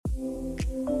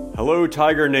Hello,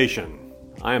 Tiger Nation.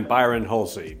 I am Byron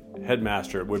Hulsey,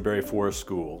 headmaster at Woodberry Forest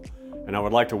School, and I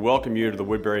would like to welcome you to the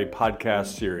Woodberry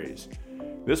podcast series.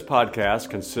 This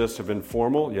podcast consists of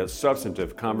informal yet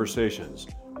substantive conversations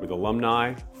with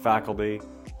alumni, faculty,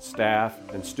 staff,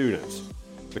 and students.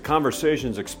 The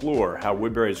conversations explore how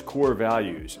Woodberry's core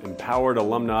values empowered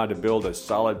alumni to build a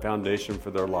solid foundation for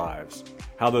their lives,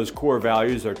 how those core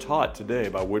values are taught today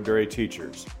by Woodberry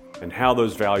teachers, and how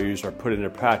those values are put into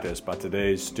practice by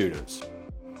today's students.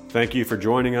 Thank you for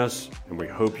joining us, and we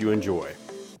hope you enjoy.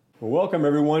 Well, welcome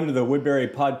everyone to the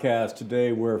Woodberry podcast.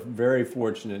 Today we're very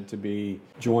fortunate to be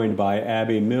joined by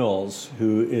Abbie Mills,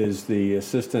 who is the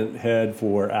assistant head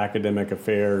for academic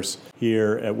affairs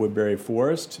here at Woodberry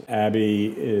Forest.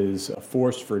 Abbie is a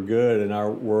force for good in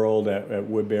our world at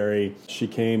Woodberry. She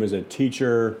came as a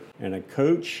teacher and a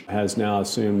coach, has now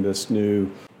assumed this new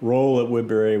role at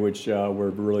Woodberry, which we're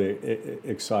really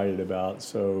excited about.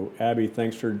 So Abbie,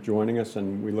 thanks for joining us,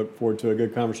 and we look forward to a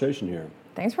good conversation here.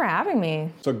 Thanks for having me.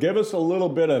 So give us a little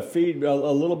bit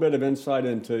of insight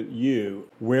into you,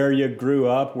 where you grew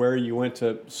up, where you went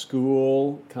to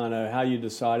school, kind of how you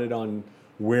decided on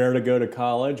where to go to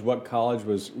college, what college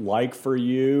was like for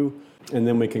you, and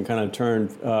then we can kind of turn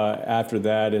after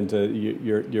that into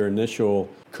your initial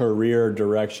career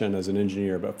direction as an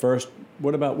engineer. But first,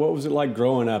 what was it like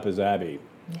growing up as Abbie?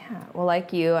 Yeah, well,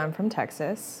 like you, I'm from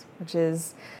Texas, which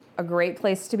is a great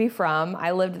place to be from.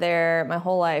 I lived there my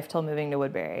whole life till moving to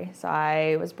Woodberry. So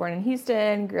I was born in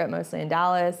Houston, grew up mostly in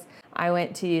Dallas. I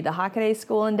went to the Hockaday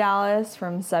School in Dallas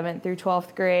from 7th through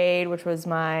 12th grade, which was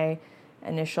my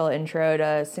initial intro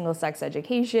to single-sex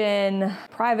education,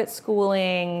 private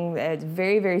schooling. It's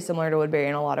very, very similar to Woodberry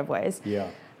in a lot of ways. Yeah.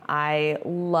 I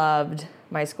loved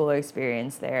my school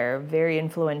experience there, very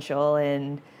influential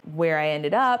in where I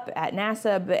ended up at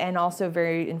NASA, and also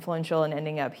very influential in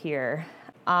ending up here.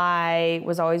 I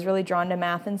was always really drawn to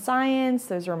math and science.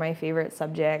 Those were my favorite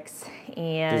subjects.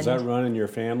 And does that run in your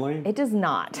family? It does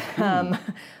not.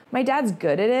 My dad's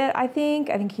good at it, I think.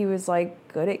 I think he was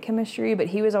good at chemistry, but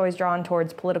he was always drawn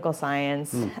towards political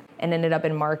science and ended up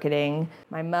in marketing.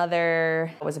 My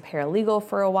mother was a paralegal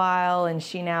for a while, and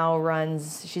she's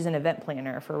an event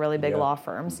planner for really big law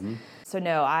firms. Mm-hmm. So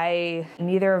no,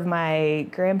 neither of my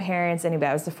grandparents, anybody,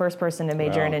 I was the first person to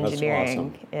major in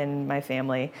engineering in my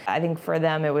family. I think for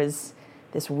them it was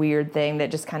this weird thing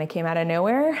that just kind of came out of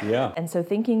nowhere. Yeah. And so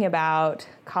thinking about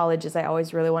colleges, I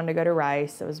always really wanted to go to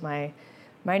Rice. It was my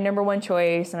number one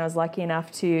choice, and I was lucky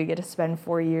enough to get to spend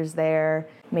 4 years there,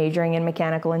 majoring in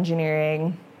mechanical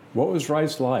engineering. What was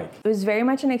Rice like? It was very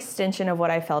much an extension of what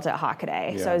I felt at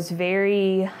Hockaday. Yeah. So I was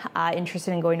very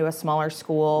interested in going to a smaller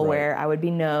school where I would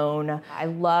be known. I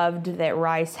loved that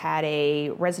Rice had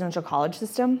a residential college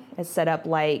system. It's set up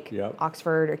like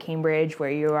Oxford or Cambridge, where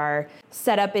you are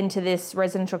set up into this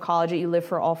residential college that you live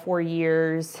for all 4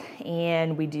 years.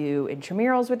 And we do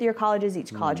intramurals with your colleges.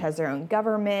 Each college has their own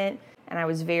government. And I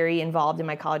was very involved in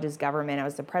my college's government. I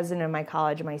was the president of my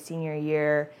college in my senior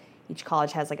year. Each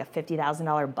college has a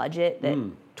 $50,000 budget that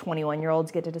 21-year-olds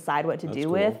get to decide what to do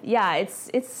with. Yeah,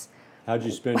 it's. How'd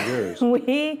you spend yours?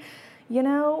 We,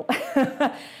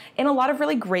 in a lot of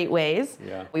really great ways.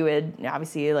 Yeah. We would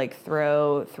obviously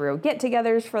throw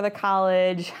get-togethers for the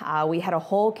college. We had a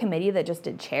whole committee that just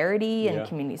did charity and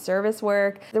community service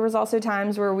work. There was also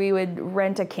times where we would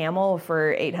rent a camel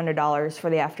for $800 for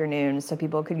the afternoon so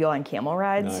people could go on camel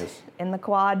rides in the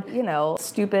quad.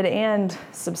 Stupid and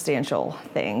substantial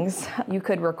things. You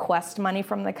could request money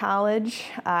from the college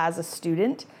as a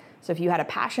student. So if you had a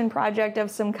passion project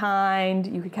of some kind,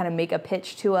 you could kind of make a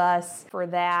pitch to us for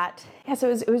that. Yeah, so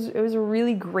it was a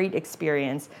really great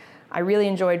experience. I really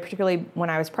enjoyed, particularly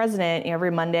when I was president, every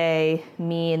Monday,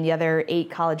 me and the other 8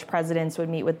 college presidents would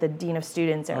meet with the dean of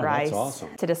students at Rice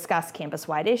to discuss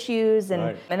campus-wide issues.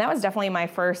 And that was definitely my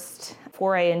first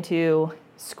foray into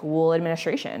school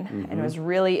administration. Mm-hmm. And it was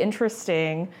really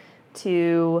interesting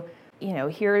to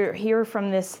hear from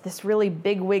this really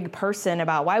big wig person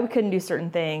about why we couldn't do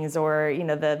certain things, or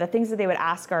the things that they would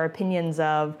ask our opinions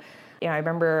of. I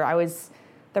remember I was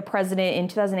the president in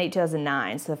 2008,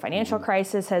 2009, so the financial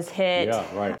crisis has hit.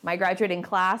 Yeah, right. My graduating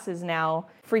class is now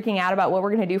freaking out about what we're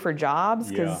going to do for jobs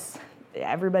because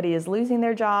everybody is losing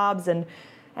their jobs, and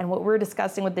what we're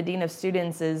discussing with the dean of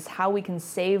students is how we can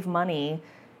save money.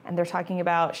 And they're talking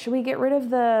about, should we get rid of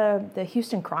the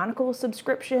Houston Chronicle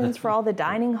subscriptions for all the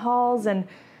dining halls? And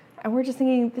we're just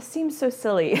thinking, this seems so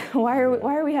silly. Why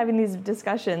are we having these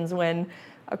discussions when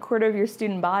a quarter of your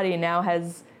student body now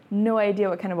has no idea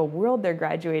what kind of a world they're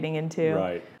graduating into?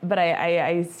 Right. But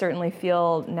I certainly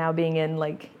feel now being in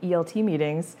ELT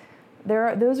meetings,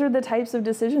 those are the types of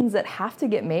decisions that have to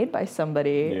get made by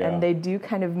somebody, and they do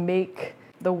kind of make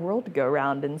the world go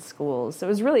round in schools. So it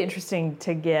was really interesting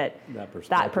to get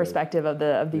that perspective of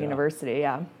the university.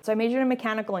 Yeah. So I majored in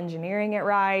mechanical engineering at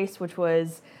Rice, which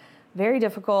was very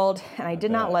difficult, and I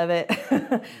did not love it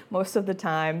most of the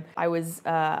time. I was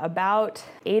about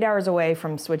 8 hours away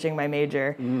from switching my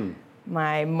major.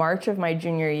 My March of my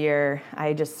junior year,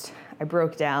 I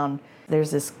broke down.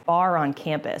 There's this bar on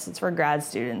campus. It's for grad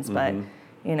students, but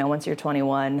once you're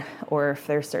 21, or if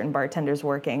there's certain bartenders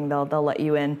working, they'll let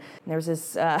you in. And there's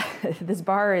this this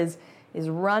bar is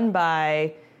run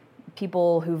by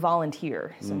people who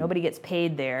volunteer, so nobody gets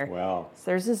paid there. Wow. So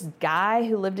there's this guy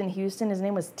who lived in Houston. His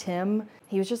name was Tim.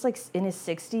 He was just like in his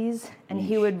 60s, and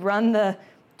he would run the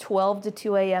 12 to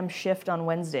 2 a.m. shift on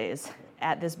Wednesdays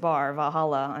at this bar,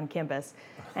 Valhalla, on campus.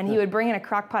 And he would bring in a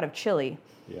crock pot of chili.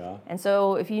 Yeah. And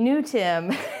so if you knew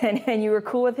Tim and you were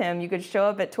cool with him, you could show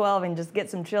up at 12 and just get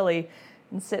some chili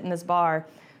and sit in this bar.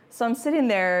 So I'm sitting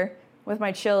there with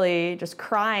my chili, just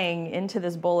crying into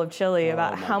this bowl of chili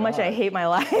about how much I hate my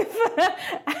life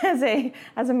as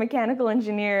a mechanical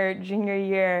engineer junior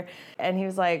year. And he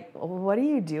was like, well, what are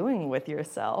you doing with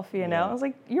yourself? I was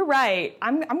like, you're right.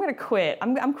 I'm going to quit.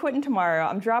 I'm quitting tomorrow.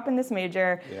 I'm dropping this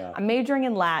major. Yeah. I'm majoring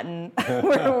in Latin.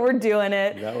 We're doing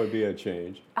it. That would be a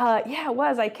change. Yeah, it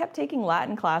was. I kept taking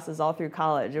Latin classes all through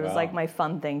college. It was like my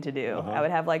fun thing to do. I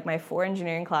would have like my 4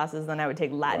 engineering classes, then I would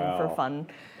take Latin for fun.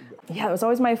 Yeah, it was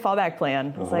always my fallback plan.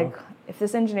 It was like, if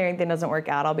this engineering thing doesn't work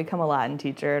out, I'll become a Latin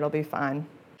teacher. It'll be fine.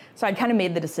 So I kind of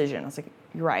made the decision. I was like,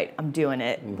 you're right, I'm doing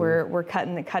it. We're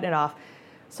cutting it off.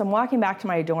 So I'm walking back to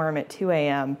my dorm at 2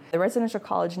 a.m. The residential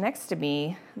college next to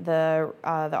me, the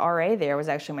RA there was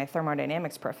actually my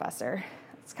thermodynamics professor.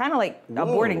 It's kind of like a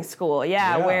boarding school,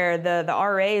 where the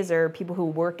RAs are people who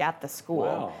work at the school.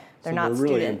 Wow. They're not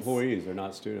really students. Employees, they're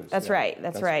not students. That's right,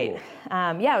 that's right.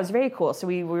 Cool. It was very cool. So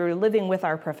we were living with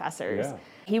our professors. Yeah.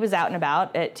 He was out and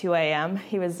about at 2 a.m.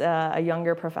 He was a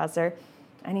younger professor.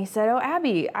 And he said, oh,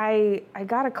 Abbie, I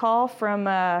got a call from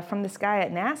this guy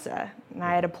at NASA. And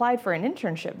I had applied for an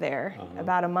internship there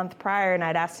about a month prior, and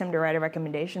I'd asked him to write a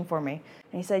recommendation for me.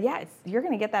 And he said, yeah, you're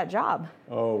going to get that job.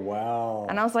 Oh, wow.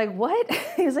 And I was like, what?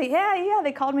 He was like, yeah,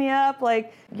 they called me up,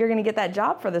 like, you're going to get that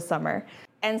job for the summer.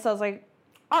 And so I was like,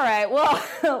 all right, well,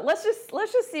 let's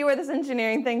just see where this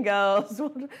engineering thing goes.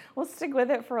 We'll stick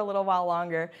with it for a little while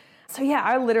longer. So yeah,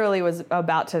 I literally was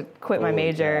about to quit my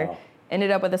major. Wow. Ended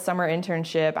up with a summer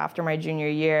internship after my junior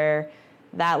year.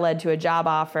 That led to a job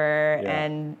offer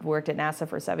and worked at NASA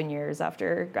for 7 years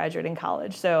after graduating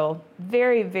college. So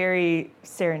very, very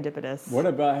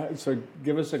serendipitous. So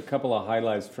give us a couple of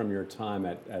highlights from your time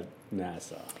at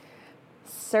NASA.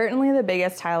 Certainly the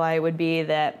biggest highlight would be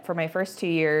that for my first 2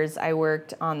 years, I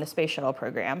worked on the space shuttle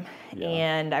program. Yeah.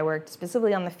 And I worked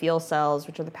specifically on the fuel cells,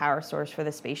 which are the power source for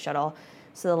the space shuttle.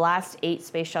 So the last 8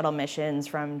 space shuttle missions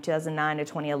from 2009 to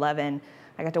 2011,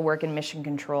 I got to work in mission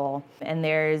control. And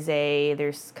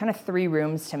there's kind of 3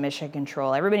 rooms to mission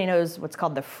control. Everybody knows what's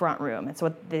called the front room. It's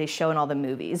what they show in all the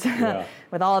movies,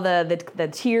 with all the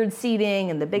tiered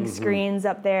seating and the big screens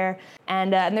up there.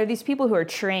 And there are these people who are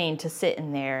trained to sit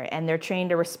in there, and they're trained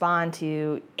to respond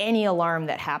to any alarm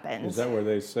that happens. Is that where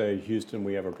they say, Houston,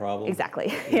 we have a problem? Exactly,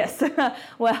 yes.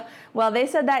 Well, they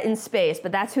said that in space,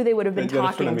 but that's who they would have been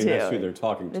talking to. That's who they're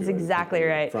talking to. That's exactly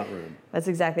right. Front room. That's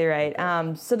exactly right.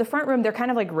 Okay. So the front room, they're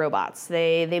kind of like robots.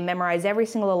 They memorize every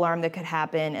single alarm that could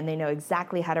happen, and they know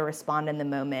exactly how to respond in the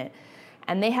moment.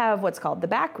 And they have what's called the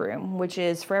back room, which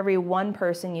is for every one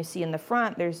person you see in the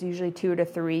front, there's usually 2 to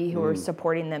 3 who are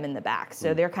supporting them in the back.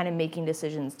 So they're kind of making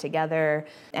decisions together,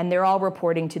 and they're all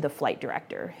reporting to the flight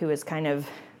director, who is kind of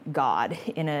God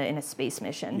in a space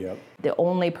mission. Yep. The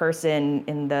only person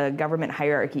in the government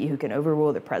hierarchy who can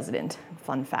overrule the president.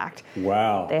 Fun fact.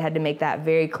 Wow. They had to make that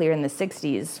very clear in the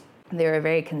 60s. They were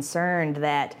very concerned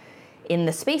that in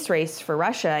the space race for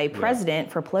Russia, a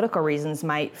president, for political reasons,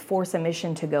 might force a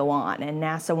mission to go on. And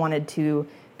NASA wanted to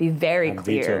be very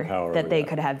clear that they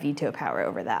could have veto power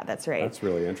over that. That's right. That's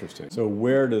really interesting. So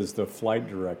where does the flight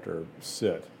director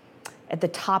sit? At the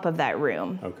top of that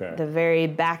room. Okay. The very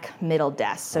back middle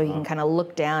desk, so he can kind of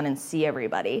look down and see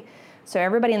everybody. So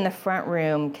everybody in the front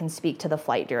room can speak to the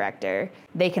flight director.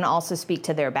 They can also speak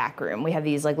to their back room. We have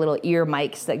these like little ear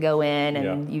mics that go in,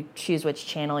 and you choose which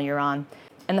channel you're on.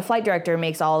 And the flight director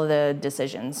makes all of the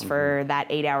decisions for that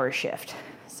 8-hour shift.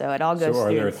 So it all goes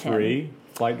through him. So are there 3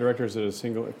 flight directors at a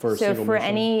single mission? So for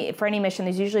any mission,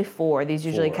 there's usually 4. These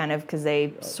usually kind of because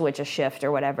they switch a shift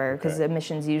or whatever. Because the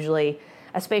mission's usually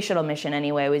A space shuttle mission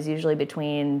anyway was usually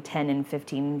between 10 and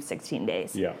 15, 16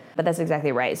 days. Yeah. But that's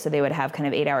exactly right. So they would have kind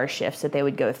of 8-hour shifts that they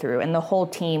would go through, and the whole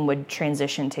team would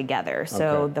transition together.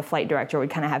 So the flight director would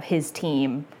kind of have his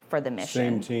team for the mission.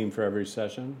 Same team for every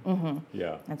session? Mm-hmm.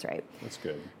 Yeah. That's right. That's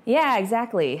good. Yeah,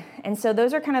 exactly. And so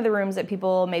those are kind of the rooms that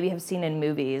people maybe have seen in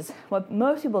movies. What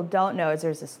most people don't know is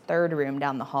there's this third room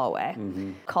down the hallway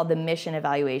called the mission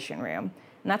evaluation room.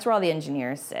 And that's where all the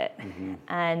engineers sit.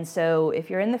 And so if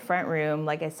you're in the front room,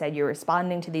 like I said, you're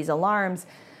responding to these alarms,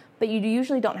 but you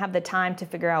usually don't have the time to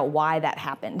figure out why that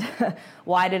happened.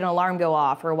 Why did an alarm go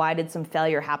off, or why did some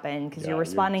failure happen? Because you're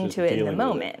responding to it in the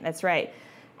moment. That's right.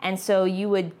 And so you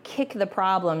would kick the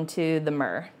problem to the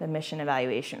MER, the mission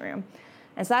evaluation room.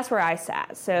 And so that's where I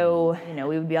sat. So,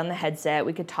 we would be on the headset.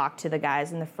 We could talk to the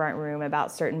guys in the front room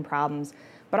about certain problems.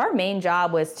 But our main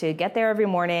job was to get there every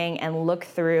morning and look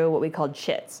through what we called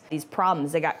chits, these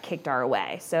problems that got kicked our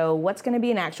way. So what's going to be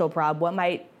an actual problem? What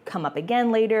might come up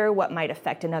again later? What might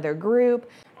affect another group?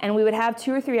 And we would have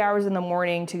 2 or 3 hours in the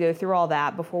morning to go through all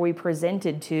that before we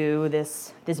presented to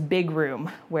this big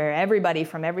room where everybody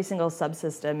from every single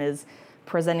subsystem is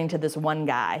presenting to this one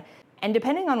guy. And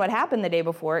depending on what happened the day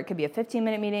before, it could be a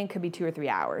 15-minute meeting, it could be 2 or 3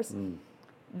 hours.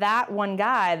 That one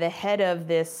guy, the head of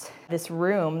this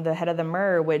room, the head of the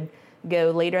MER, would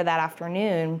go later that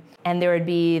afternoon, and there would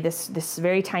be this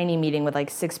very tiny meeting with like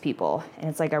 6 people. And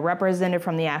it's like a representative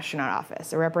from the astronaut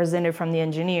office, a representative from the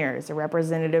engineers, a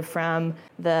representative from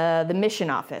the mission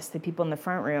office, the people in the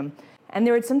front room. And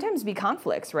there would sometimes be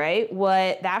conflicts, right?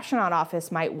 What the astronaut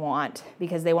office might want,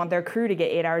 because they want their crew to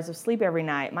get 8 hours of sleep every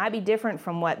night, might be different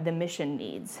from what the mission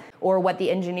needs or what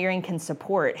the engineering can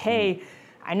support. Hey,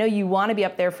 I know you want to be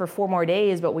up there for 4 more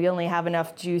days, but we only have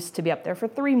enough juice to be up there for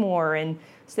 3 more. And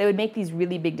so they would make these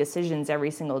really big decisions every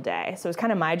single day. So it was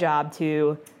kind of my job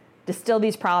to distill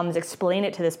these problems, explain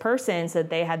it to this person so that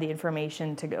they had the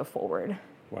information to go forward.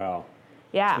 Wow.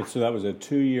 Yeah. And so that was a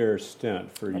 2-year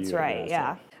stint for you. That's right,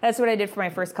 yeah. That's what I did for my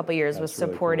first couple years, was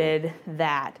really supported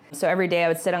that. So every day I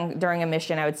would during a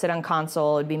mission, I would sit on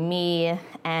console. It would be me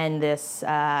and this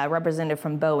representative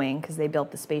from Boeing, because they built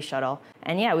the space shuttle.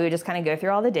 And yeah, we would just kind of go through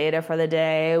all the data for the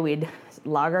day. We'd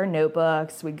log our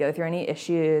notebooks. We'd go through any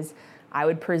issues. I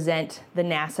would present the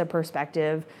NASA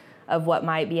perspective of what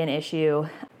might be an issue.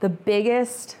 The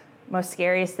biggest, most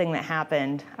scariest thing that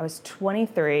happened, I was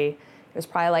 23. It was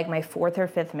probably like my 4th or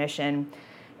 5th mission.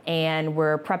 And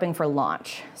we're prepping for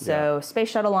launch. So space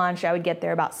shuttle launch, I would get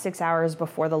there about 6 hours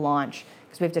before the launch,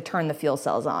 because we have to turn the fuel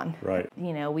cells on. Right.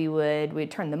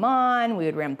 We'd turn them on, we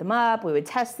would ramp them up, we would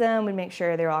test them, we'd make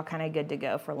sure they're all kind of good to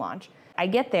go for launch. I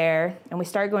get there and we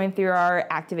start going through our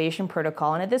activation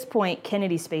protocol. And at this point,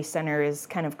 Kennedy Space Center is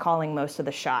kind of calling most of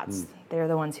the shots. They're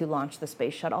the ones who launched the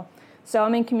space shuttle. So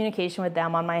I'm in communication with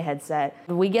them on my headset.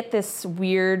 We get this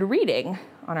weird reading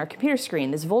on our computer screen.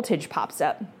 This voltage pops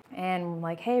up. And I'm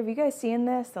like, hey, have you guys seen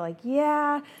this? They're like,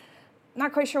 yeah,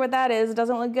 not quite sure what that is. It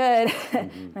doesn't look good.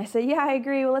 And I say, yeah, I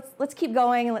agree. Well, let's keep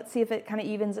going and let's see if it kind of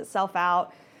evens itself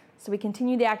out. So we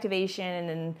continue the activation,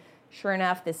 and sure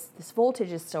enough, this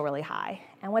voltage is still really high.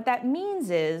 And what that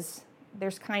means is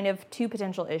there's kind of 2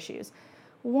 potential issues.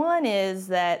 One is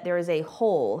that there is a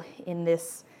hole in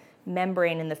this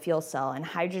membrane in the fuel cell, and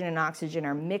hydrogen and oxygen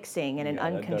are mixing in an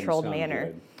uncontrolled manner.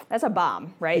 Good. That's a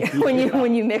bomb, right?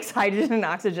 when you mix hydrogen and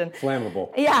oxygen.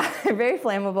 Flammable. Yeah, very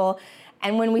flammable.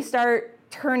 And when we start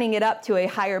turning it up to a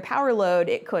higher power load,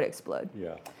 it could explode.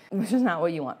 Yeah. Which is not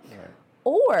what you want. Right.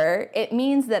 Or it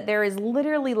means that there is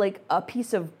literally like a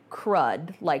piece of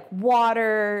crud, like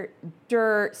water,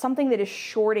 dirt, something that is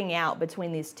shorting out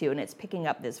between these two, and it's picking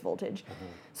up this voltage.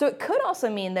 So it could also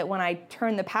mean that when I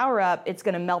turn the power up, it's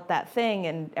going to melt that thing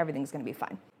and everything's going to be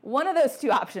fine. One of those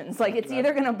 2 options, like it's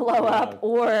either going to blow up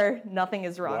or nothing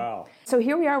is wrong. Wow. So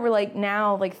here we are, we're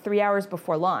now 3 hours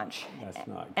before launch. That's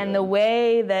not good. And the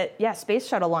way that, space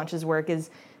shuttle launches work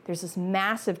is there's this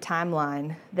massive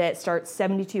timeline that starts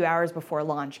 72 hours before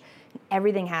launch.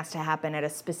 Everything has to happen at a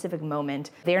specific moment.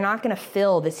 They're not going to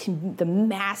fill the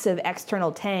massive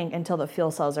external tank until the fuel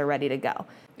cells are ready to go.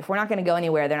 If we're not going to go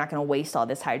anywhere, they're not going to waste all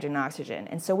this hydrogen and oxygen.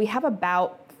 And so we have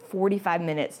about 45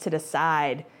 minutes to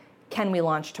decide, can we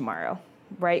launch tomorrow,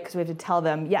 right? Because we have to tell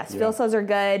them, yes, fuel cells are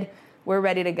good, we're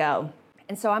ready to go.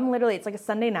 And so it's like a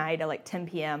Sunday night at 10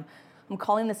 p.m. I'm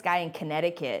calling this guy in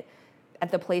Connecticut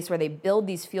at the place where they build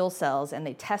these fuel cells and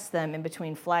they test them in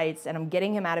between flights, and I'm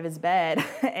getting him out of his bed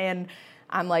and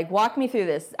I'm like, walk me through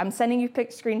this. I'm sending you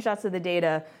screenshots of the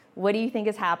data. What do you think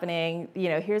is happening?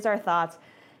 Here's our thoughts.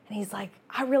 And he's like,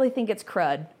 I really think it's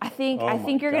crud. I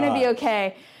think you're going to be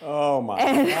okay. Oh my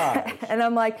gosh. And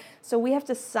I'm like, so we have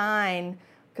to sign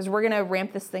because we're going to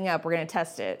ramp this thing up. We're going to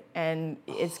test it, and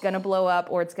it's going to blow up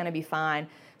or it's going to be fine.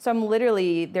 So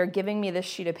they're giving me this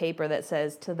sheet of paper that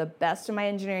says, to the best of my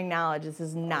engineering knowledge, this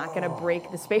is not going to break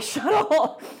the space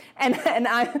shuttle. and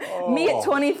me at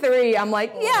 23, I'm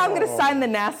like, yeah, I'm going to sign the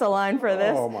NASA line for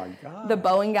this. Oh my God. The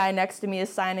Boeing guy next to me is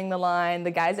signing the line.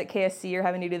 The guys at KSC are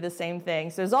having to do the same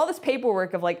thing. So there's all this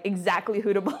paperwork of like exactly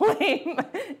who to blame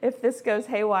if this goes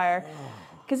haywire.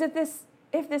 Because if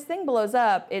this thing blows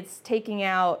up, it's taking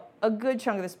out a good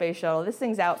chunk of the space shuttle. This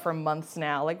thing's out for months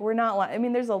now. Like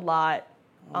there's a lot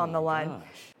on the line. Gosh.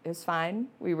 It was fine.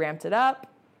 We ramped it up.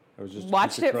 It was just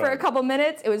watched it for a couple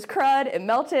minutes. It was crud. It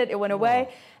melted. It went away.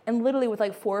 And literally with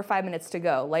like 4 or 5 minutes to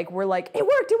go, like we're like, it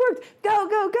worked. Go,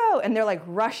 go, go. And they're like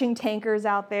rushing tankers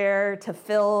out there to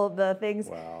fill the things.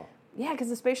 Wow. Yeah, because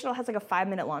the space shuttle has like a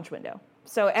 5-minute launch window.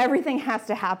 So everything has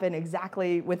to happen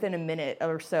exactly within a minute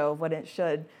or so of what it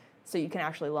should, so you can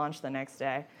actually launch the next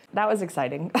day. That was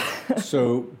exciting.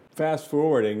 So fast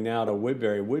forwarding now to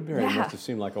Woodberry. Woodberry must have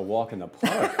seemed like a walk in the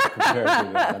park compared to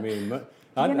that. I mean,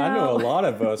 I know a lot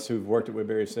of us who've worked at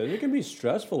Woodberry said it can be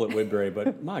stressful at Woodberry,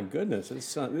 but my goodness,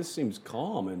 this seems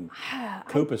calm and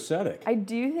copacetic. I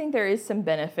do think there is some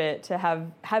benefit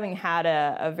to having had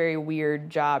a very weird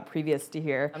job previous to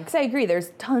here. Because I agree,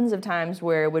 there's tons of times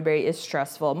where Woodberry is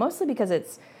stressful, mostly because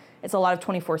it's a lot of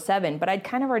 24/7, but I'd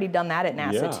kind of already done that at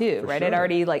NASA too, right? Sure. I'd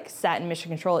already like sat in mission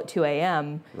control at 2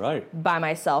 a.m. by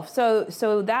myself.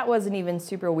 So that wasn't even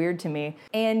super weird to me.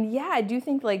 And yeah, I do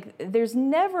think like there's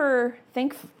never,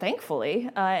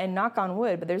 thankfully, and knock on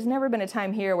wood, but there's never been a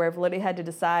time here where I've literally had to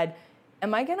decide,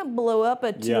 am I going to blow up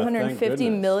a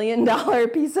 $250 million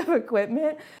piece of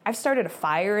equipment? I've started a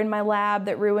fire in my lab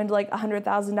that ruined like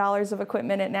 $100,000 of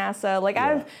equipment at NASA. Like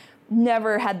I've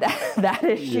never had that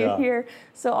issue here.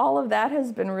 So all of that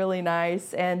has been really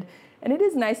nice. And it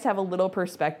is nice to have a little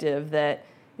perspective that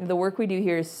the work we do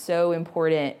here is so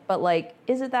important, but like,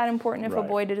 is it that important if a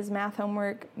boy did his math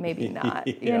homework? Maybe not,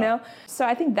 you know? So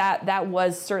I think that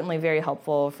was certainly very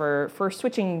helpful for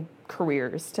switching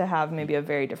careers to have maybe a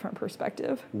very different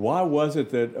perspective. Why was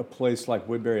it that a place like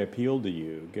Woodberry appealed to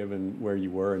you, given where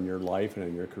you were in your life and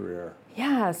in your career?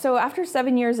 Yeah, so after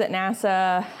 7 years at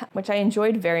NASA, which I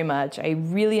enjoyed very much, I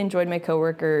really enjoyed my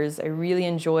coworkers, I really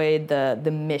enjoyed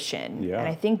the mission. And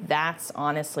I think that's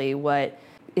honestly what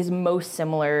is most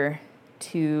similar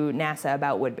to NASA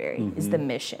about Woodberry, is the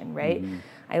mission, right?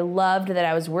 I loved that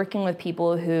I was working with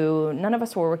people who, none of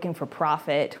us were working for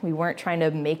profit. We weren't trying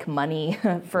to make money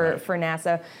for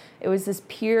NASA. It was this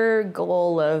pure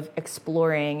goal of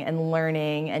exploring and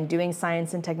learning and doing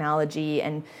science and technology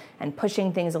and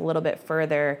pushing things a little bit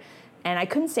further. And I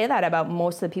couldn't say that about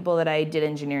most of the people that I did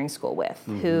engineering school with,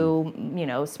 who, you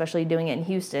know, especially doing it in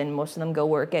Houston, most of them go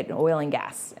work at oil and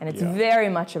gas. And it's very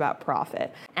much about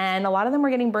profit. And a lot of them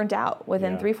were getting burnt out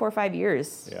within 3, 4, 5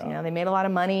 years. You know, they made a lot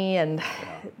of money and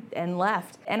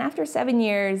left. And after 7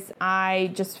 years,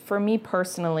 for me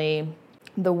personally,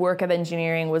 the work of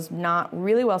engineering was not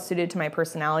really well suited to my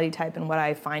personality type and what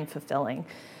I find fulfilling.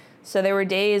 So there were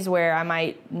days where I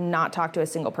might not talk to a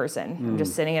single person. I'm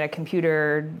just sitting at a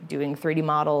computer doing 3D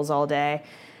models all day.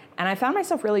 And I found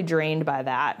myself really drained by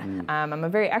that. I'm a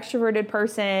very extroverted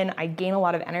person. I gain a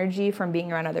lot of energy from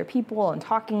being around other people and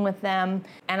talking with them.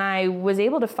 And I was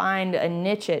able to find a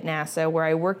niche at NASA where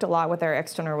I worked a lot with our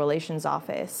external relations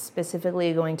office,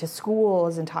 specifically going to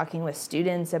schools and talking with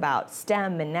students about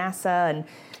STEM and NASA and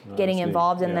getting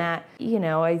involved in that. You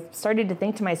know, I started to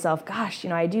think to myself, gosh, you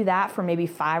know, I do that for maybe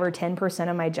 5 or 10%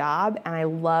 of my job, and I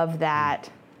love that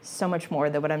so much more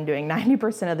than what I'm doing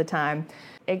 90% of the time.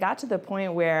 It got to the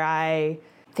point where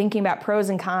thinking about pros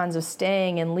and cons of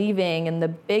staying and leaving, and the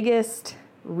biggest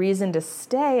reason to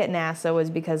stay at NASA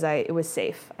was because it was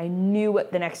safe. I knew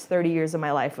what the next 30 years of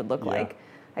my life would look like.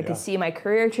 I could see my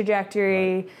career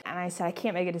trajectory, and I said, I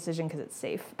can't make a decision because it's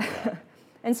safe.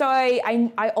 And so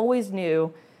I always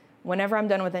knew, whenever I'm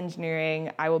done with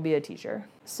engineering, I will be a teacher.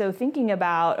 So thinking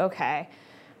about, okay,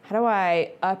 how do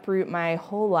I uproot my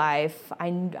whole life?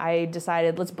 I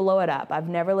decided, let's blow it up. I've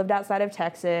never lived outside of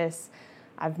Texas.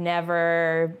 I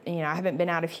haven't been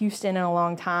out of Houston in a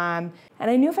long time.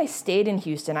 And I knew if I stayed in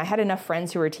Houston, I had enough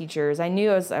friends who were teachers. I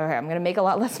knew I'm going to make a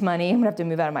lot less money. I'm going to have to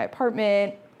move out of my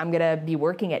apartment. I'm going to be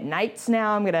working at nights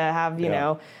now. I'm going to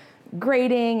have,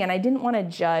 grading, and I didn't want to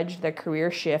judge the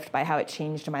career shift by how it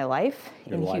changed my life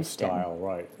in Houston. Your lifestyle,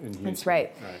 right, in Houston. That's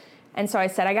right. And so I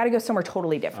said, I got to go somewhere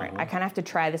totally different. I kind of have to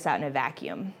try this out in a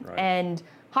vacuum. And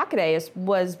Hockaday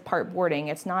was part boarding.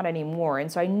 It's not anymore.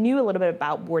 And so I knew a little bit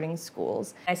about boarding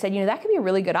schools. I said, that could be a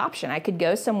really good option. I could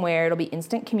go somewhere. It'll be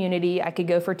instant community. I could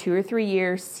go for 2 or 3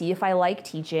 years, see if I like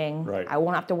teaching. Right. I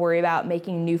won't have to worry about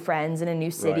making new friends in a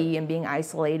new city and being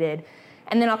isolated.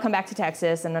 And then I'll come back to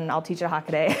Texas, and then I'll teach at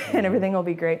Hockaday, and everything will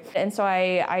be great. And so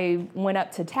I went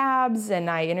up to Tabs, and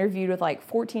I interviewed with like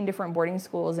 14 different boarding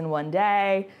schools in one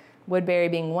day,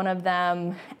 Woodberry being one of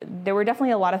them. There were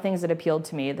definitely a lot of things that appealed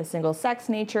to me. The single-sex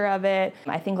nature of it.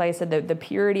 I think, like I said, the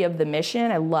purity of the mission.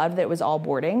 I loved that it was all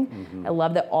boarding. Mm-hmm. I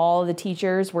loved that all the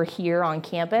teachers were here on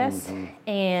campus. Mm-hmm.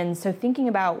 And so thinking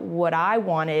about what I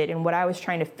wanted and what I was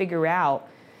trying to figure out,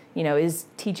 is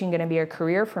teaching going to be a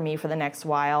career for me for the next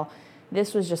while?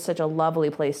 This was just such a lovely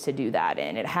place to do that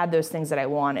in. It had those things that I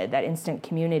wanted, that instant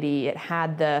community. It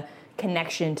had the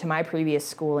connection to my previous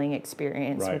schooling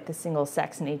experience with the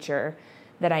single-sex nature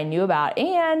that I knew about.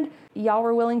 And y'all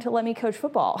were willing to let me coach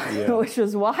football, which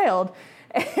was wild.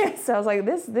 So I was like,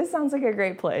 this sounds like a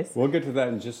great place. We'll get to that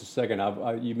in just a second.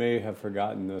 You may have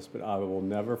forgotten this, but I will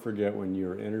never forget when you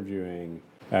were interviewing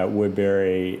at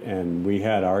Woodberry, and we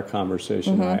had our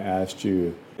conversation. Mm-hmm. I asked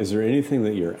you, is there anything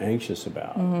that you're anxious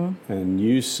about? Mm-hmm. And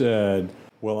you said,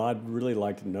 well, I'd really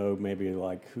like to know maybe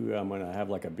like who I'm going to have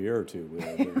like a beer or two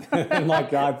with. And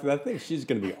like, I think she's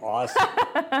going to be awesome.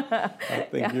 I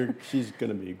think she's going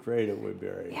to be great at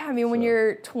Woodberry. Yeah, I mean, when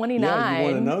you're 29 you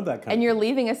want to know that kind and you're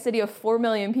leaving a city of 4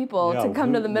 million people to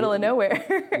come to the middle of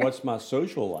nowhere. What's my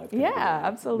social life?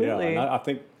 Absolutely. Yeah, and I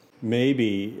think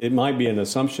maybe it might be an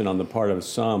assumption on the part of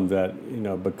some that,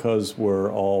 because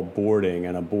we're all boarding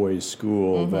in a boys'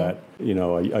 school, mm-hmm. that,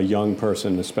 a young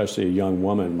person, especially a young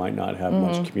woman, might not have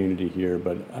mm-hmm. much community here.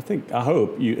 But I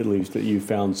hope at least that you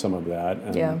found some of that.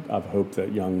 And I've hoped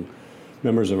that young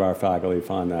members of our faculty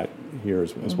find that here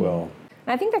as mm-hmm. well.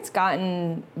 I think that's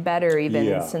gotten better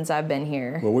even since I've been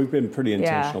here. Well, we've been pretty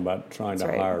intentional about trying to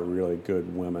hire really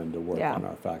good women to work on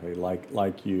our faculty,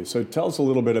 like you. So tell us a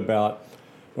little bit about,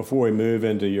 before we move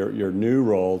into your new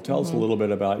role, tell mm-hmm. us a little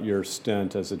bit about your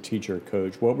stint as a teacher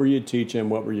coach. What were you teaching?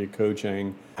 What were you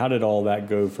coaching? How did all that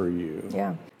go for you?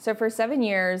 Yeah. So for 7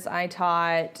 years, I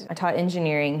taught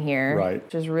engineering here,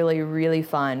 which was really, really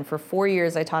fun. For 4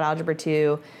 years, I taught Algebra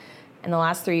 2. And the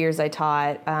last 3 years, I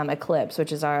taught ECLIPSE,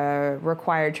 which is our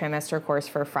required trimester course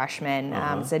for freshmen.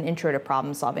 It's an intro to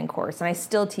problem solving course. And I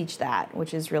still teach that,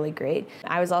 which is really great.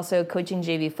 I was also coaching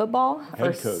JV football.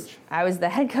 Head coach. I was the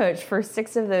head coach for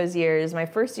 6 of those years. My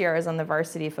first year, I was on the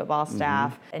varsity football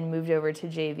staff mm-hmm. and moved over to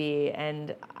JV.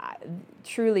 And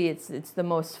truly, it's the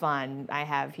most fun I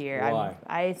have here.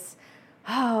 Why?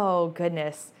 Oh,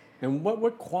 goodness. And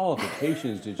what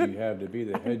qualifications did you have to be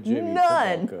the head JV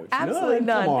none. football coach? Absolutely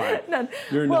none. Come on. None.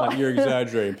 You're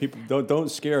exaggerating. People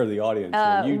don't scare the audience.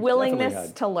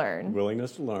 Willingness to learn.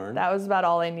 Willingness to learn. That was about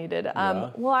all I needed.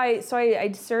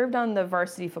 I served on the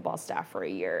varsity football staff for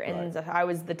a year, and I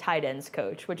was the tight ends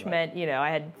coach, which meant I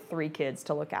had 3 kids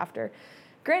to look after.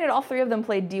 Granted, all 3 of them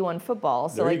played D1 football,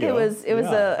 so it was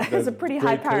a pretty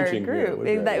high-powered group.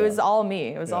 It was all me.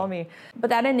 It was all me. But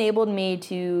that enabled me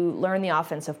to learn the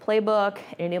offensive playbook.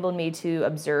 It enabled me to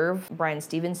observe. Brian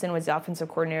Stevenson was the offensive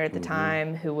coordinator at the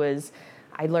time,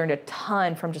 I learned a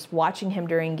ton from just watching him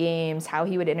during games, how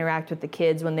he would interact with the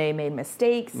kids when they made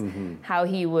mistakes, how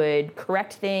he would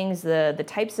correct things, the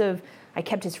types of, I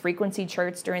kept his frequency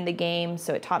charts during the game,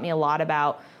 so it taught me a lot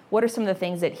about what are some of the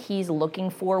things that he's looking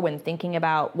for when thinking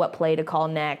about what play to call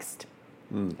next.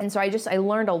 And so I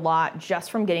learned a lot just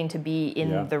from getting to be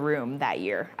in the room that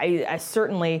year. I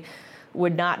certainly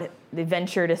would not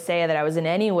venture to say that I was in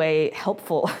any way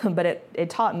helpful, but it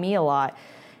taught me a lot.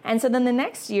 And so then the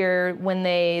next year, when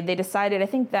they decided, I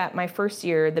think that my first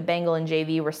year, the Bengal and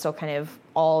JV were still kind of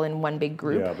all in one big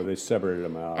group. Yeah, but they separated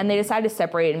them out. And they decided to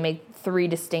separate and make 3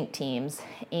 distinct teams.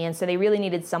 And so they really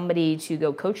needed somebody to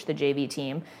go coach the JV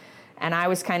team. And I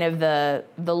was kind of the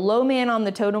low man on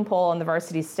the totem pole on the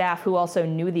varsity staff who also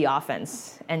knew the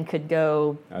offense and could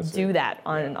go do that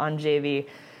on JV.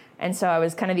 And so I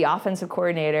was kind of the offensive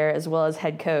coordinator as well as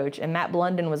head coach. And Matt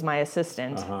Blunden was my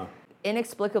assistant. Uh-huh.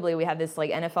 Inexplicably, we had this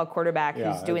NFL quarterback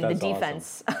who's doing the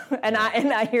defense. Awesome.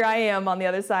 and here I am on the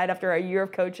other side after a year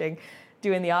of coaching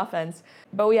doing the offense.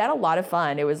 But we had a lot of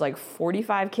fun. It was like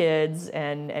 45 kids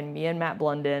and me and Matt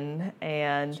Blunden.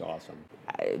 And that's awesome.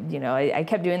 I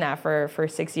kept doing that for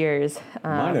 6 years.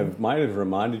 Might have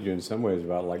reminded you in some ways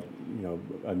about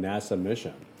a NASA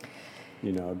mission.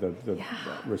 The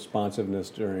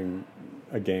responsiveness during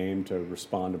a game to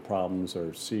respond to problems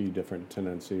or see different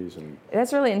tendencies. And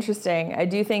that's really interesting. I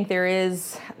do think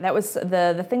that was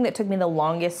the thing that took me the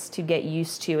longest to get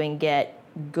used to and get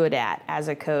good at as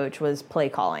a coach was play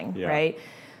calling, right?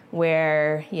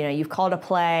 where, you've called a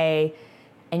play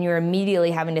and you're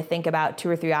immediately having to think about 2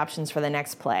 or 3 options for the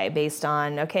next play based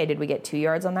on, okay, did we get 2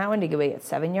 yards on that one? Did we get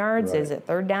 7 yards? Right. Is it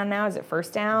third down now? Is it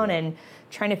first down? Yeah. And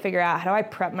trying to figure out, how do I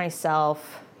prep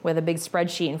myself with a big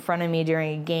spreadsheet in front of me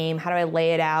during a game? How do I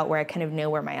lay it out where I kind of know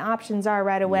where my options are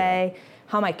right away? Yeah.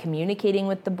 How am I communicating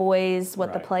with the boys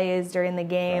what the play is during the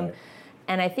game? Right.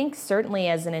 And I think certainly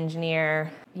as an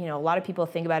engineer, a lot of people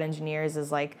think about engineers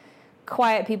as like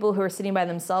quiet people who are sitting by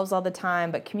themselves all the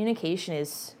time, but communication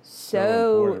is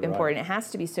so important. Right. It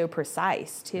has to be so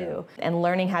precise too. Yeah. And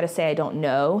learning how to say I don't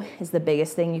know is the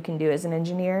biggest thing you can do as an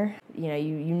engineer.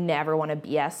 You never want to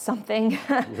BS something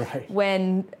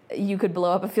when you could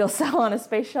blow up a fuel cell on a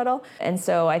space shuttle. And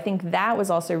so I think that was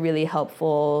also really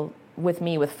helpful with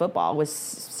me with football, was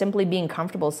simply being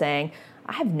comfortable saying,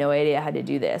 I have no idea how to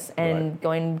do this, and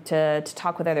going to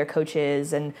talk with other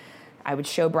coaches. And I would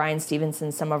show Brian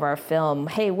Stevenson some of our film.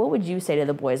 Hey, what would you say to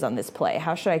the boys on this play?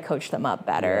 How should I coach them up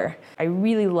better? Yeah. I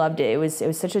really loved it. It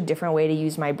was such a different way to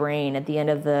use my brain at the end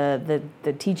of the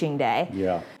teaching day.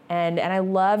 Yeah. And I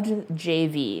loved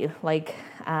JV. Like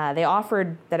they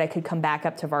offered that I could come back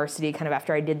up to varsity kind of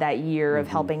after I did that year of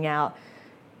helping out.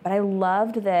 But I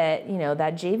loved that,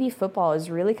 that JV football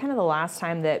is really kind of the last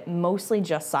time that mostly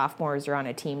just sophomores are on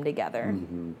a team together.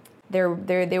 Mm-hmm.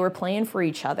 They were playing for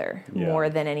each other more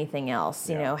than anything else.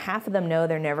 Half of them know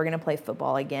they're never going to play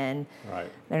football again. Right.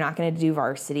 They're not going to do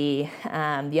varsity.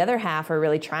 The other half are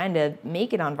really trying to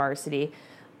make it on varsity,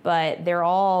 but they're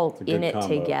all in it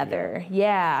combo, together.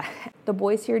 Yeah. The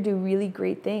boys here do really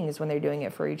great things when they're doing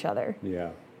it for each other. Yeah.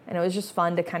 And it was just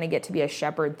fun to kind of get to be a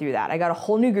shepherd through that. I got a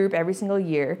whole new group every single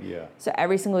year. Yeah. So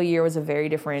every single year was a very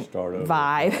different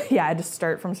vibe. Yeah, I had to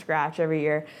start from scratch every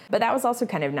year. But that was also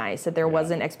kind of nice that there was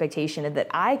an expectation that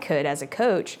I could, as a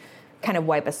coach, kind of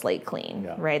wipe a slate clean,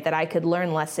 right? That I could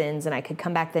learn lessons and I could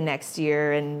come back the next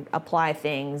year and apply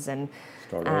things and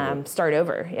start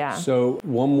over. Yeah. So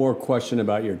one more question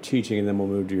about your teaching, and then we'll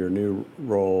move to your new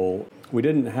role. We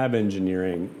didn't have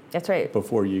engineering. That's right.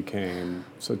 Before you came.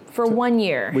 So for 1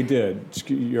 year. We did.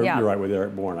 You're right with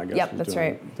Eric Bourne, I guess. Yep, that's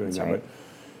right. Doing that. But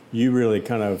you really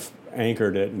kind of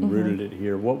anchored it and rooted it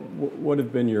here. What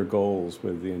have been your goals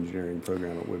with the engineering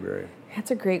program at Woodberry?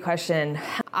 That's a great question.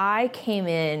 I came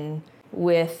in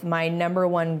with my number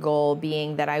one goal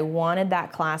being that I wanted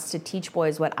that class to teach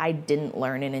boys what I didn't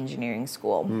learn in engineering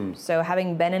school. So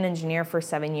having been an engineer for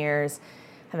 7 years,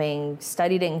 having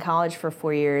studied it in college for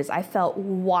 4 years, I felt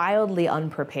wildly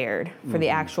unprepared for the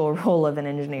actual role of an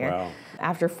engineer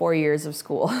after 4 years of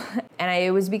school. And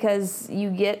it was because you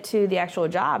get to the actual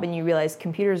job and you realize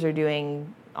computers are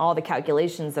doing all the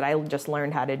calculations that I just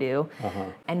learned how to do.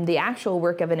 And the actual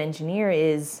work of an engineer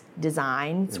is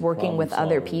design. It's working with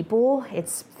other people.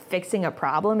 It's fixing a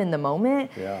problem in the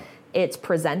moment. Yeah. It's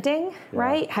presenting,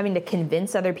 right? Having to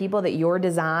convince other people that your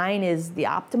design is the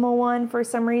optimal one for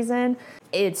some reason.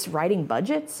 It's writing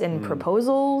budgets and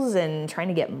proposals and trying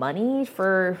to get money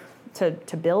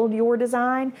to build your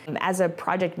design. As a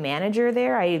project manager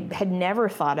there, I had never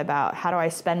thought about how do I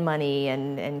spend money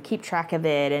and keep track of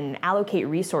it and allocate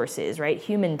resources, right?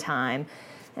 Human time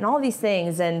and all these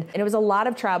things. And it was a lot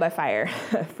of trial by fire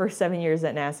for 7 years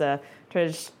at NASA,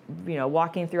 just,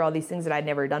 walking through all these things that I'd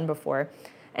never done before.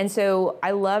 And so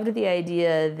I loved the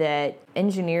idea that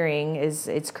engineering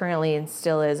it's currently and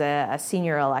still is a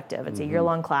senior elective. It's a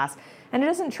year-long class, and it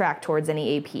doesn't track towards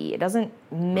any AP. It doesn't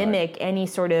mimic any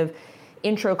sort of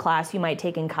intro class you might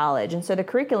take in college. And so the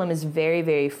curriculum is very,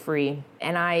 very free.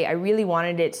 And I really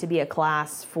wanted it to be a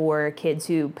class for kids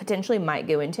who potentially might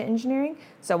go into engineering.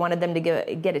 So I wanted them to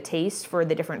get a taste for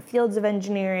the different fields of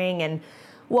engineering and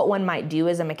what one might do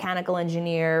as a mechanical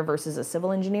engineer versus a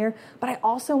civil engineer. But I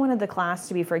also wanted the class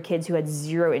to be for kids who had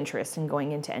zero interest in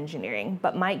going into engineering,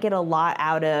 but might get a lot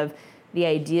out of the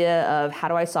idea of how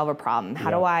do I solve a problem?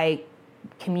 How do I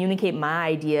communicate my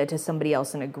idea to somebody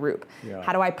else in a group?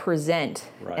 How do I present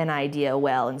an idea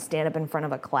well and stand up in front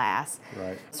of a class?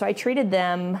 So I treated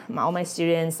them, all my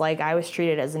students, like I was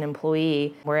treated as an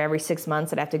employee, where every 6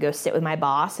 months I'd have to go sit with my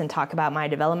boss and talk about my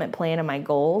development plan and my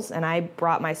goals. And I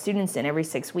brought my students in every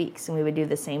 6 weeks and we would do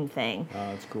the same thing.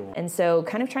 Oh, that's cool. And so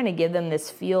kind of trying to give them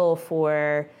this feel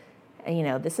for,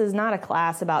 this is not a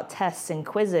class about tests and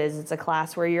quizzes. It's a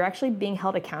class where you're actually being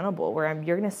held accountable, where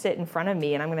you're going to sit in front of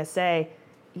me and I'm going to say,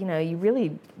 you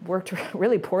really worked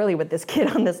really poorly with this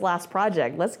kid on this last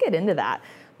project. Let's get into that.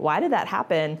 Why did that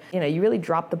happen? You really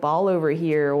dropped the ball over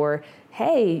here. Or,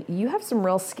 hey, you have some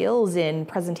real skills in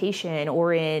presentation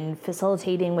or in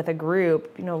facilitating with a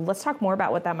group. Let's talk more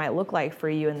about what that might look like for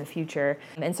you in the future.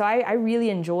 And so I really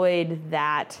enjoyed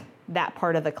that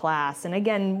part of the class. And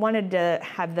again, wanted to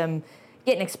have them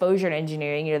getting exposure to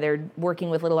engineering. They're working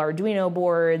with little Arduino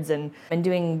boards and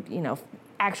doing,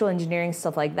 actual engineering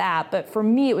stuff like that. But for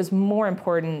me, it was more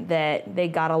important that they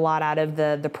got a lot out of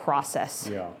the process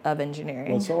of engineering.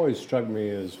 Well, it's always struck me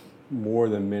as more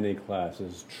than many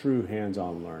classes, true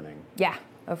hands-on learning. Yeah.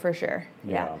 Oh, for sure.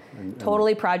 Yeah. And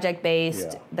totally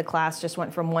project-based. Yeah. The class just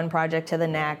went from one project to the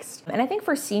next. And I think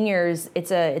for seniors,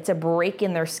 it's a break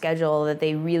in their schedule that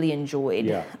they really enjoyed.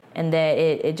 Yeah. And that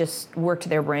it just worked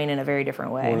their brain in a very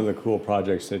different way. One of the cool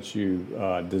projects that you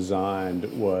designed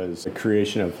was the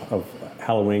creation of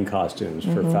Halloween costumes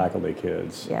for faculty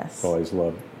kids. Yes. I always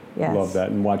love that.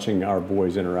 And watching our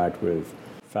boys interact with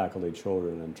faculty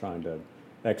children and trying to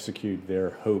execute their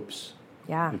hopes.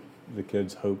 Yeah. The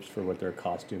kids' hopes for what their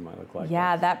costume might look like.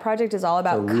 Yeah, that project is all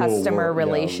about customer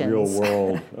relations. Real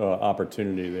world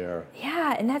opportunity there.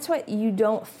 Yeah, and that's what you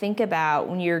don't think about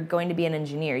when you're going to be an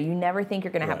engineer. You never think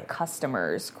you're going to have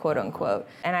customers, quote unquote.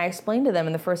 And I explained to them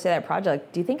in the first day of that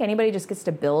project, do you think anybody just gets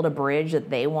to build a bridge that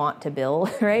they want to build,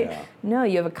 right? Yeah. No,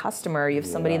 you have a customer, you have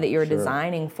somebody that you're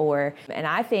designing for. And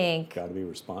I think got to be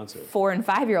responsive. 4 and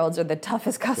 5-year-olds are the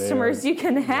toughest customers you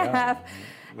can have.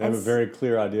 Yeah. They have a very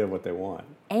clear idea of what they want.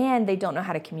 And they don't know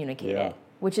how to communicate it,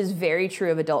 which is very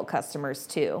true of adult customers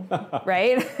too,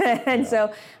 right? And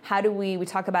so how do we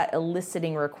talk about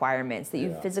eliciting requirements, that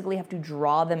you physically have to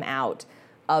draw them out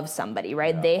of somebody,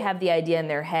 right? Yeah. They have the idea in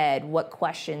their head. What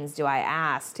questions do I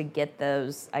ask to get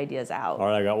those ideas out? All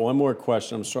right, I got one more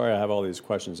question. I'm sorry I have all these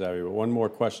questions, Abbie, but one more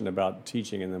question about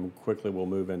teaching, and then quickly we'll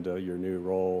move into your new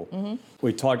role.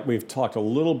 Mm-hmm. We've talked a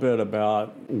little bit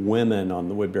about women on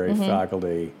the Woodberry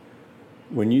faculty.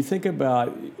 When you think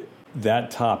about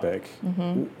that topic,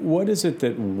 what is it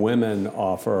that women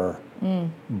offer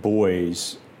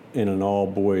boys in an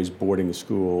all-boys boarding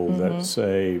school that,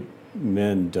 say,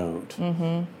 men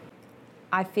don't?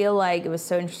 I feel like it was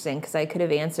so interesting because I could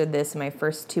have answered this in my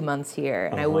first 2 months here,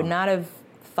 and I would not have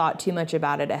thought too much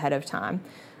about it ahead of time,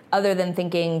 other than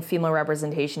thinking female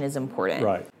representation is important.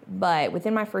 Right. But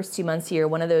within my first 2 months here,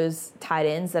 one of those tight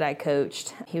ends that I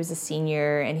coached, he was a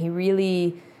senior, and he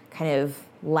really kind of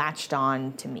latched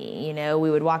on to me. We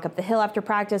would walk up the hill after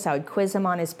practice. I would quiz him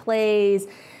on his plays.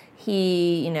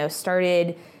 He,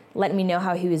 started letting me know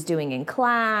how he was doing in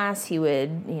class. He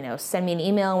would, send me an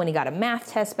email when he got a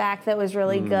math test back that was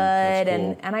really good.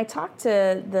 Cool. And I talked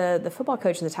to the football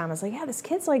coach at the time. I was like, yeah, this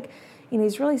kid's like,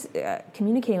 he's really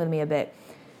communicating with me a bit.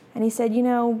 And he said,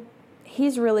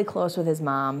 he's really close with his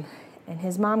mom. And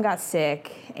his mom got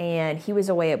sick, and he was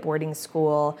away at boarding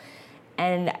school.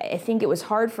 And I think it was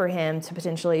hard for him to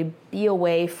potentially be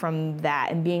away from that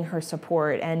and being her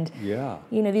support. And,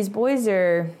 these boys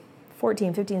are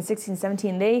 14, 15, 16,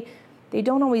 17. They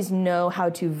don't always know how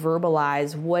to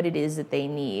verbalize what it is that they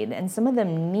need. And some of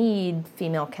them need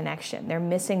female connection. They're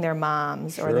missing their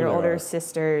moms or their older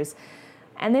sisters.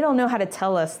 And they don't know how to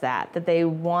tell us that they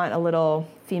want a little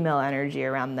female energy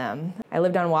around them. I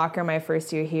lived on Walker my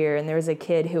first year here, and there was a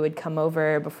kid who would come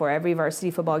over before every varsity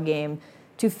football game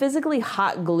to physically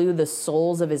hot glue the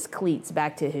soles of his cleats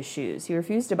back to his shoes. He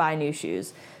refused to buy new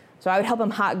shoes. So I would help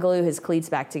him hot glue his cleats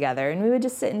back together, and we would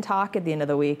just sit and talk at the end of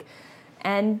the week.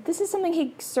 And this is something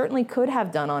he certainly could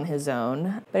have done on his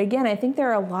own. But again, I think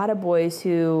there are a lot of boys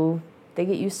who they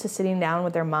get used to sitting down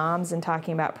with their moms and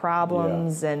talking about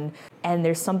problems, and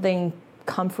there's something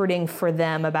comforting for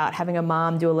them about having a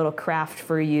mom do a little craft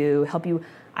for you, help you.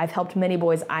 I've helped many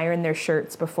boys iron their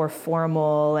shirts before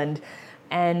formal, and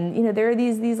there are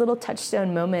these little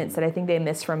touchstone moments that I think they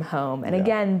miss from home. And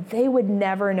again, they would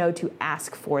never know to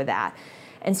ask for that.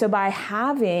 And so by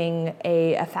having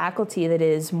a faculty that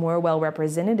is more well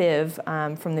representative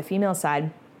from the female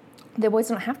side, the boys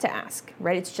don't have to ask,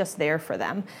 right? It's just there for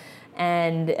them.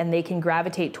 And they can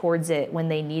gravitate towards it when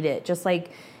they need it. Just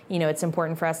like, it's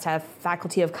important for us to have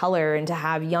faculty of color and to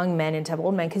have young men and to have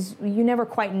old men, because you never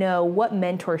quite know what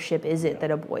mentorship is it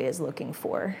that a boy is looking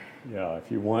for. Yeah, if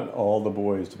you want all the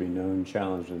boys to be known,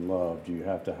 challenged, and loved, you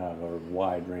have to have a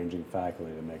wide-ranging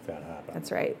faculty to make that happen.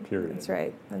 That's right. Period.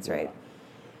 That's right.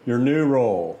 Your new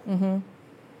role.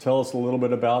 Tell us a little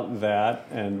bit about that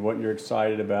and what you're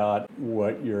excited about,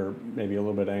 what you're maybe a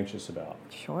little bit anxious about.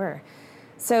 Sure.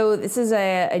 So this is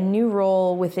a new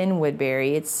role within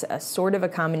Woodberry. It's a sort of a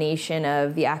combination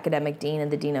of the academic dean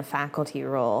and the dean of faculty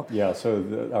role. Yeah,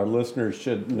 so our listeners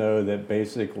should know that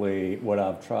basically what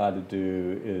I've tried to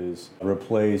do is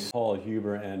replace Paul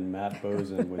Huber and Matt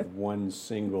Bozen with one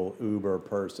single Uber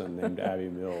person named Abbie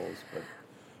Mills. But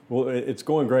Well, it's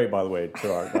going great, by the way,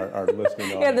 to our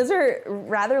listening audience. Yeah, those are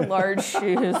rather large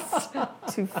shoes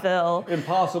to fill.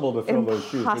 Impossible to fill those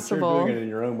shoes, but you're doing it in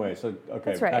your own way. So,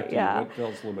 okay, that's right, back to yeah. you. Tell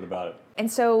us a little bit about it.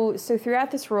 And so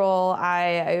throughout this role,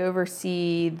 I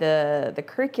oversee the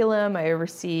curriculum. I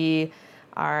oversee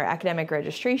our academic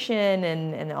registration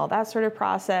and all that sort of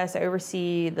process. I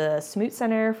oversee the Smoot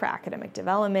Center for Academic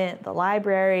Development, the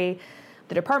library,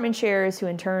 the department chairs, who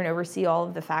in turn oversee all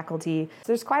of the faculty. So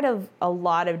there's quite a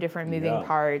lot of different moving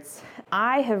parts.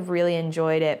 I have really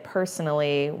enjoyed it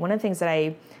personally. One of the things that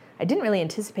I didn't really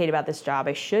anticipate about this job,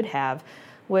 I should have,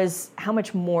 was how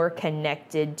much more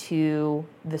connected to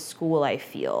the school I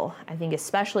feel. I think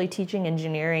especially teaching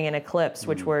engineering and ECLIPSE,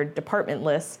 which were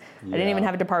departmentless. I didn't even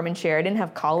have a department chair. I didn't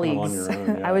have colleagues. On your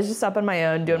own, I was just up on my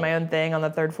own, doing my own thing on the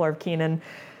third floor of Keenan,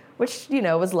 which,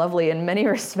 was lovely in many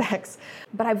respects.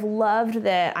 But I've loved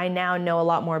that I now know a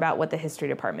lot more about what the history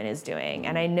department is doing.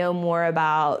 And I know more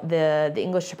about the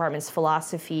English department's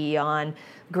philosophy on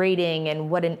grading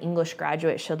and what an English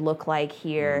graduate should look like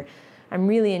here. I'm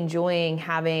really enjoying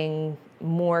having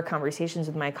more conversations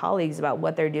with my colleagues about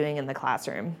what they're doing in the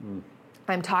classroom.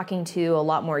 I'm talking to a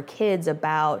lot more kids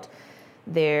about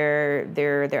their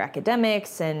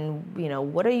academics and,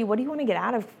 what do you want to get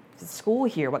out of school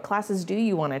here? What classes do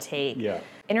you want to take? Yeah.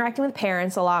 Interacting with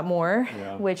parents a lot more,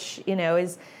 which,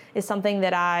 is something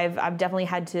that I've definitely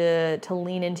had to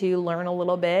lean into, learn a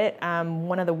little bit.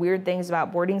 One of the weird things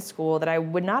about boarding school that I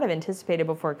would not have anticipated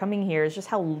before coming here is just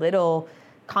how little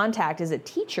contact as a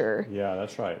teacher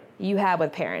that's right. you have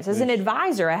with parents. As an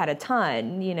advisor, I had a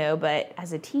ton, but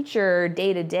as a teacher,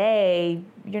 day to day,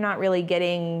 you're not really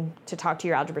getting to talk to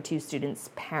your Algebra 2 students'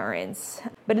 parents.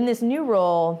 But in this new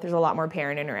role, there's a lot more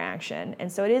parent interaction.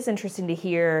 And so it is interesting to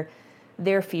hear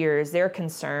their fears, their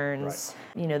concerns.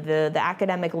 Right. The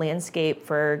academic landscape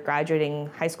for graduating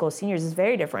high school seniors is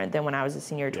very different than when I was a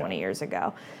senior 20 years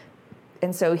ago.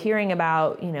 And so hearing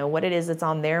about, what it is that's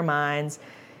on their minds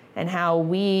and how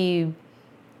we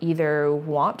either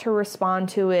want to respond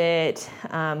to it,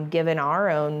 given our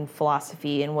own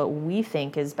philosophy and what we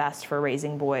think is best for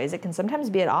raising boys. It can sometimes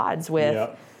be at odds with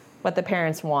what the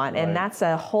parents want. Right. And that's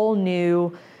a whole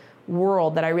new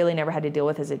world that I really never had to deal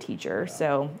with as a teacher. Yeah.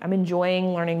 So I'm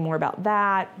enjoying learning more about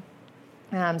that.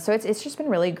 So it's just been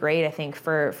really great, I think,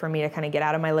 for me to kind of get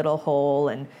out of my little hole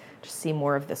and just see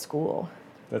more of the school.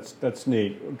 That's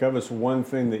neat. Give us one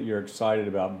thing that you're excited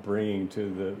about bringing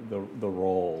to the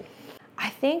role. I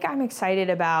think I'm excited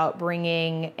about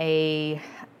bringing a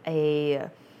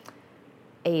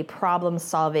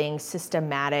problem-solving,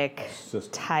 systematic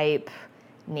type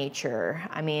nature.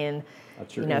 I mean,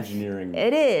 that's your engineering.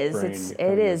 It is.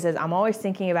 It is. I'm always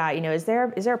thinking about, is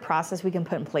there a process we can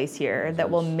put in place here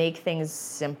that will make things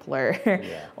simpler,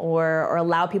 or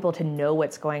allow people to know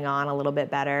what's going on a little bit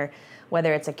better.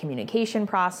 Whether it's a communication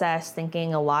process,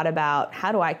 thinking a lot about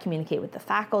how do I communicate with the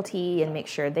faculty and make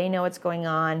sure they know what's going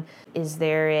on. Is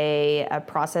there a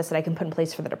process that I can put in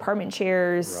place for the department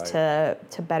chairs to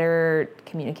better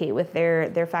communicate with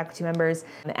their faculty members?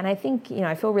 And I think,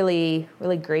 I feel really,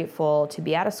 really grateful to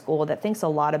be at a school that thinks a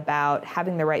lot about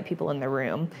having the right people in the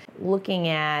room. Looking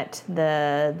at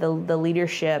the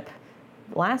leadership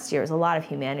last year was a lot of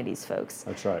humanities folks.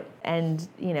 That's right. And,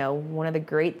 one of the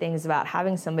great things about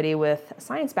having somebody with a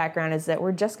science background is that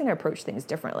we're just going to approach things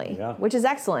differently, which is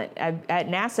excellent. At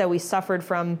NASA, we suffered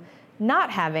from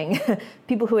not having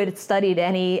people who had studied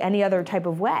any other type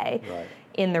of way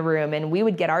in the room. And we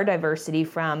would get our diversity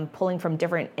from pulling from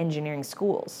different engineering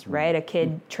schools, right? A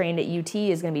kid trained at UT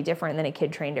is going to be different than a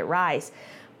kid trained at Rice.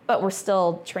 But we're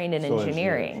still trained in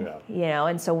engineering,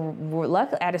 and so we're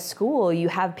lucky at a school you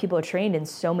have people trained in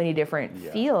so many different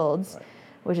fields,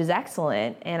 which is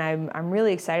excellent. And I'm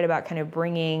really excited about kind of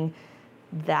bringing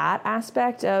that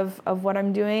aspect of what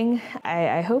I'm doing.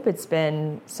 I hope it's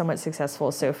been somewhat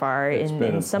successful so far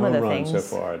in some of the things. So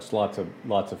far, it's lots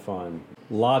of fun.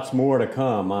 Lots more to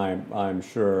come, I'm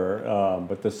sure.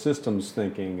 But the systems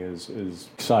thinking is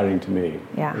exciting to me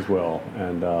as well,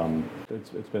 and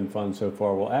it's been fun so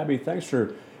far. Well, Abbie, thanks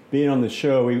for being on the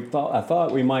show. I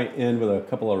thought we might end with a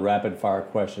couple of rapid fire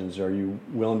questions. Are you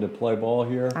willing to play ball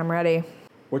here? I'm ready.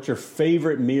 What's your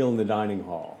favorite meal in the dining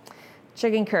hall?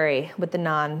 Chicken curry with the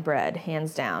naan bread,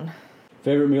 hands down.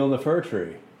 Favorite meal in the fir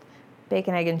tree?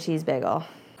 Bacon, egg, and cheese bagel.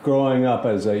 Growing up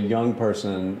as a young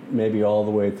person, maybe all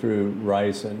the way through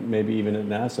Rice and maybe even at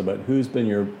NASA, but who's been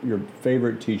your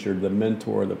favorite teacher, the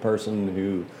mentor, the person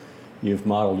who you've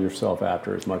modeled yourself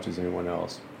after as much as anyone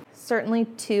else? Certainly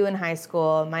two in high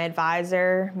school. My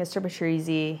advisor, Mr.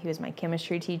 Patrizzi, he was my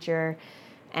chemistry teacher,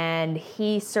 and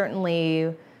he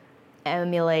certainly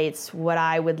emulates what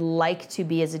I would like to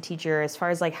be as a teacher as far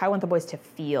as like how I want the boys to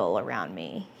feel around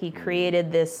me. He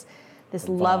created this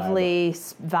lovely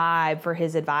vibe for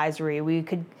his advisory. We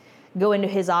could go into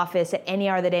his office at any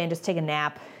hour of the day and just take a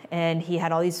nap. And he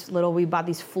had all these we bought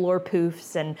these floor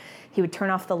poofs, and he would turn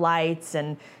off the lights,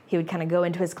 and he would kind of go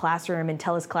into his classroom and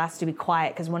tell his class to be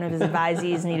quiet because one of his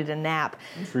advisees needed a nap.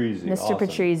 Mr. Awesome.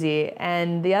 Patrizzi.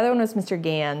 And the other one was Mr.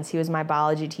 Gans. He was my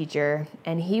biology teacher,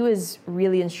 and he was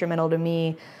really instrumental to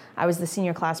me. I was the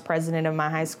senior class president of my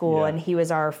high school, and he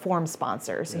was our form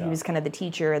sponsor. So he was kind of the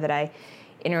teacher that I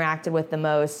interacted with the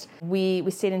most. We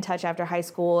stayed in touch after high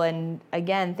school, and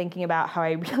again, thinking about how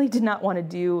I really did not want to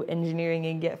do engineering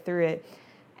and get through it.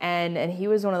 And he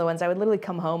was one of the ones I would literally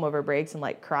come home over breaks and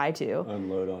like cry to.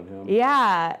 Unload on him.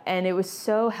 Yeah, and it was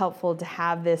so helpful to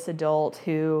have this adult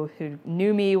who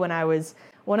knew me when I was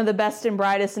one of the best and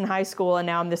brightest in high school, and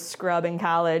now I'm this scrub in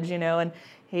college, and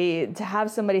to have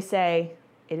somebody say,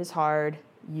 "It is hard.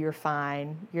 You're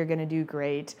fine. You're gonna do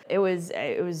great." It was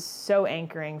so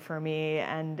anchoring for me,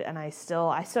 and I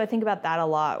still think about that a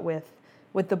lot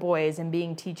with the boys and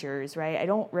being teachers, right? I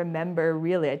don't remember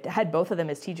really. I had both of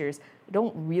them as teachers. I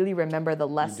don't really remember the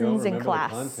lessons in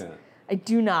class. The content. I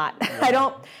do not.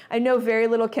 Yeah. I know very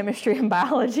little chemistry and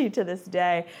biology to this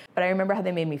day, but I remember how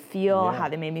they made me feel, how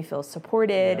they made me feel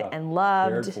supported and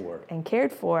loved and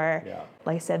cared for. Yeah.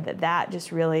 Like I said, that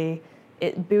just really,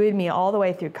 it buoyed me all the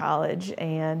way through college,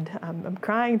 and I'm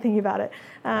crying thinking about it.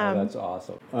 That's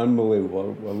awesome.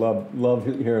 Unbelievable. I love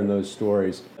hearing those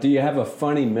stories. Do you have a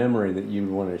funny memory that you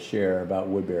want to share about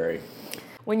Woodberry?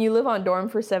 When you live on dorm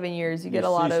for 7 years,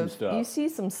 you see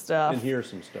some stuff. And hear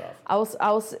some stuff.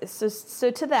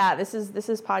 So to that, this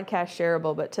is podcast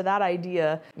shareable, but to that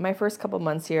idea, my first couple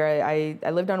months here, I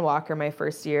lived on Walker my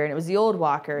first year, and it was the old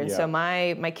Walker, and so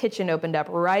my kitchen opened up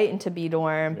right into B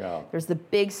dorm. Yeah. There's the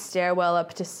big stairwell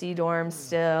up to C dorm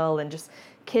still, and just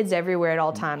kids everywhere at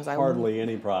all times. Hardly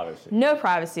any privacy. No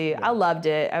privacy. Yeah. I loved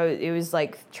it. It was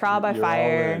like trial by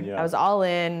fire. I was all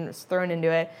in, was thrown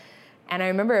into it. And I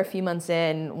remember a few months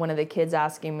in, one of the kids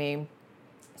asking me,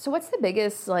 "So what's the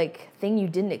biggest thing you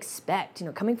didn't expect,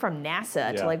 coming from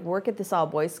NASA to work at this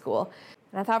all-boys school?"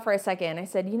 And I thought for a second, I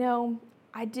said,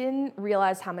 I didn't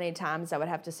realize how many times I would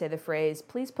have to say the phrase,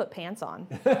 "Please put pants on."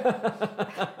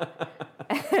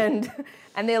 and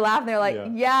they laughed, and they're like,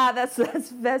 "Yeah, that's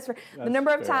the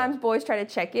number of times boys try to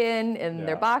check in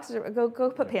their boxes, go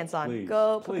put pants on, please,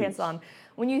 put pants on."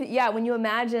 When you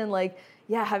imagine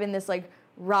having this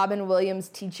Robin Williams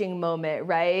teaching moment,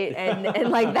 right? And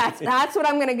that's what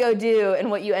I'm gonna go do. And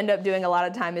what you end up doing a lot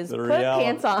of time is put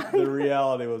pants on. The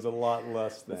reality was a lot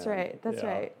less than. That's right. That's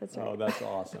right. Oh, that's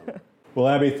awesome. Well,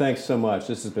 Abbie, thanks so much.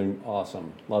 This has been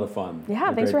awesome. A lot of fun.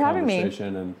 Yeah, thanks for having me.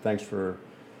 And thanks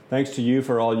to you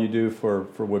for all you do for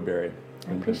Woodberry.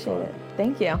 I appreciate it.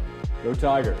 Thank you. Go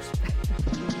Tigers.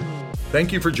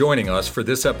 Thank you for joining us for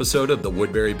this episode of the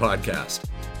Woodberry Podcast.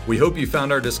 We hope you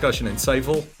found our discussion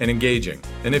insightful and engaging.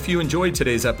 And if you enjoyed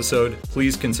today's episode,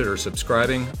 please consider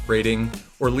subscribing, rating,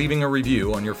 or leaving a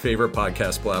review on your favorite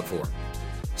podcast platform.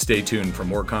 Stay tuned for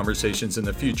more conversations in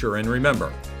the future, and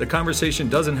remember, the conversation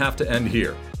doesn't have to end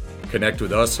here. Connect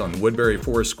with us on Woodberry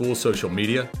Forest School social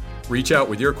media, reach out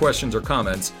with your questions or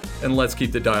comments, and let's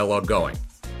keep the dialogue going.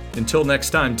 Until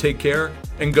next time, take care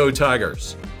and go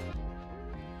Tigers!